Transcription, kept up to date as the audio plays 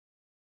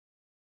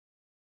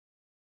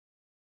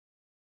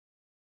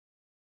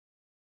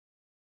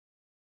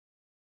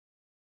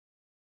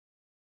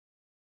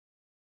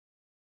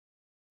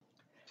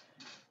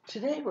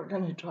Today we're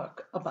going to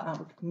talk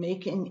about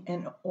making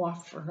an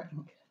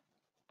offering.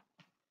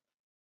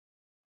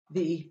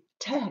 The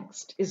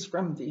text is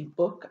from the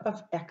book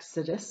of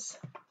Exodus,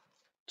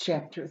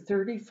 chapter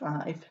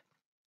 35,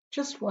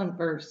 just one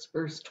verse,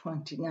 verse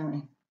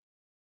 29.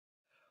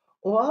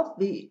 All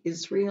the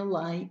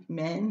Israelite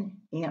men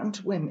and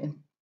women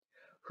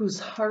whose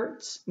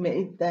hearts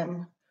made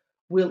them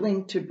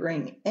willing to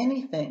bring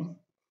anything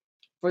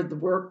for the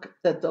work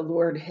that the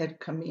Lord had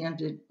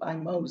commanded by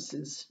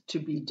Moses to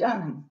be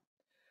done,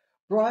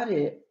 brought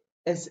it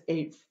as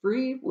a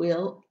free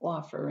will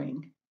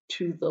offering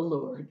to the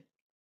Lord.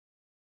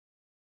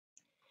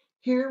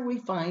 Here we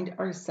find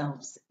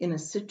ourselves in a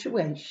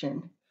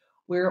situation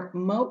where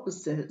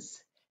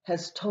Moses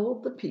has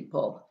told the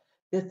people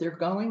that they're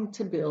going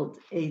to build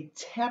a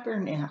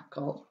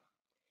tabernacle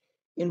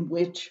in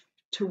which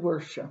to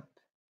worship.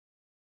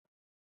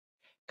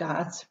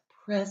 God's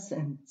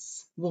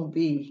presence will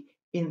be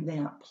in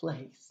that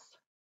place.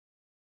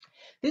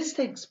 This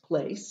takes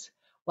place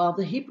while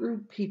the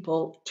Hebrew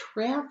people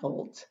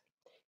traveled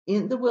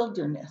in the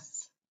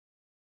wilderness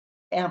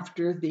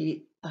after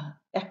the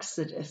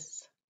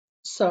Exodus.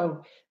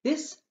 So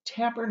this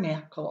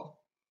tabernacle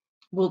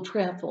will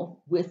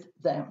travel with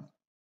them.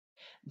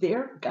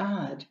 Their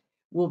God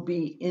will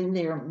be in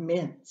their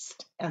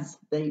midst as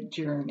they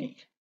journey.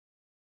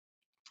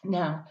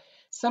 Now,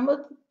 some of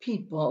the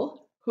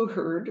people who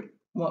heard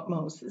what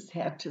Moses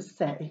had to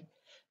say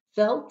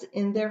felt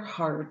in their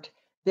heart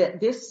that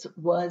this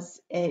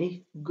was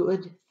a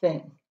good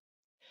thing.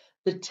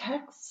 The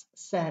text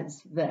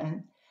says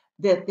then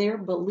that their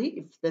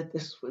belief that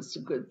this was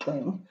a good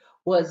thing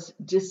was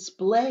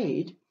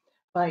displayed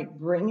by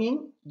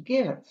bringing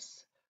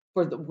gifts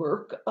for the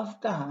work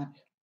of God.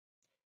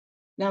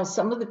 Now,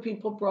 some of the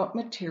people brought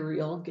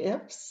material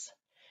gifts,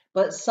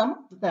 but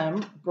some of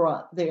them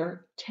brought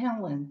their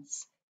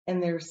talents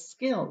and their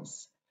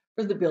skills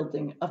for the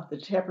building of the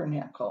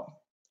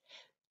tabernacle.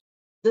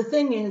 The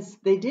thing is,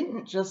 they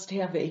didn't just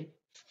have a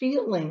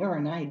feeling or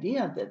an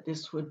idea that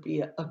this would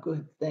be a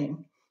good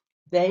thing.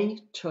 They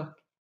took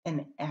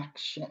an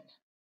action.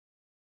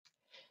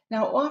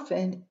 Now,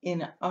 often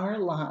in our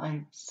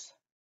lives,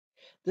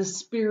 the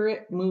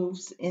Spirit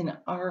moves in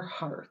our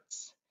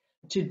hearts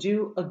to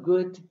do a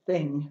good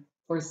thing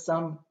for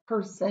some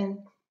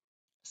person,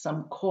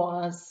 some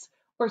cause,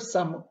 or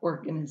some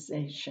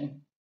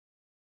organization.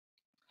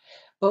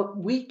 But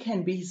we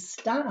can be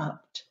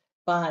stopped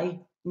by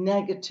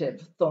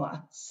negative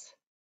thoughts.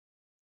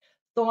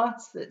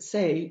 Thoughts that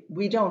say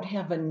we don't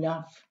have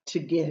enough to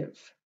give,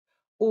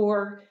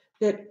 or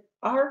that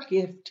our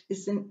gift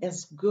isn't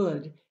as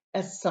good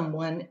as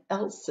someone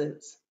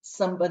else's,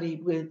 somebody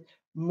with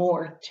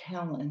more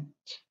talent.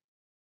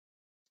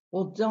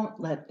 Well, don't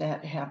let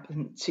that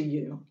happen to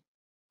you.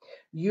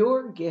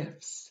 Your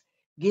gifts,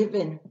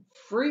 given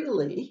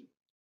freely,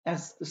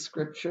 as the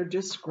scripture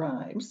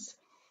describes,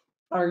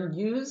 are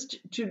used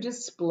to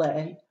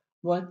display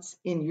what's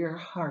in your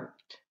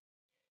heart.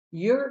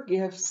 Your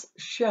gifts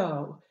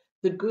show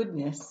the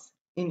goodness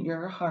in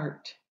your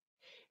heart.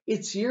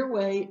 It's your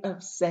way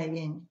of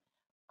saying,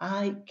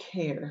 I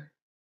care.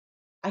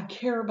 I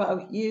care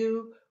about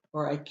you,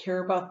 or I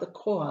care about the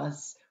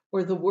cause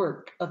or the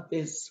work of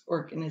this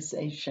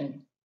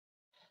organization.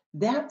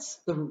 That's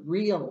the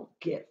real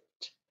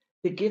gift,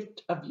 the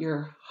gift of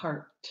your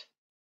heart.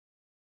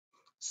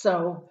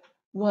 So,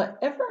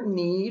 whatever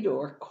need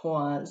or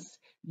cause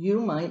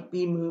you might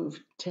be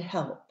moved to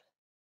help,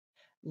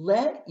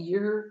 let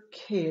your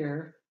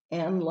care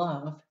and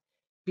love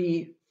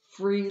be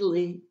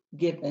freely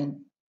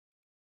given,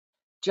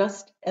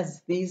 just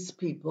as these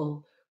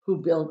people who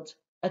built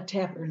a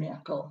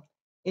tabernacle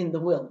in the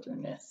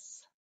wilderness.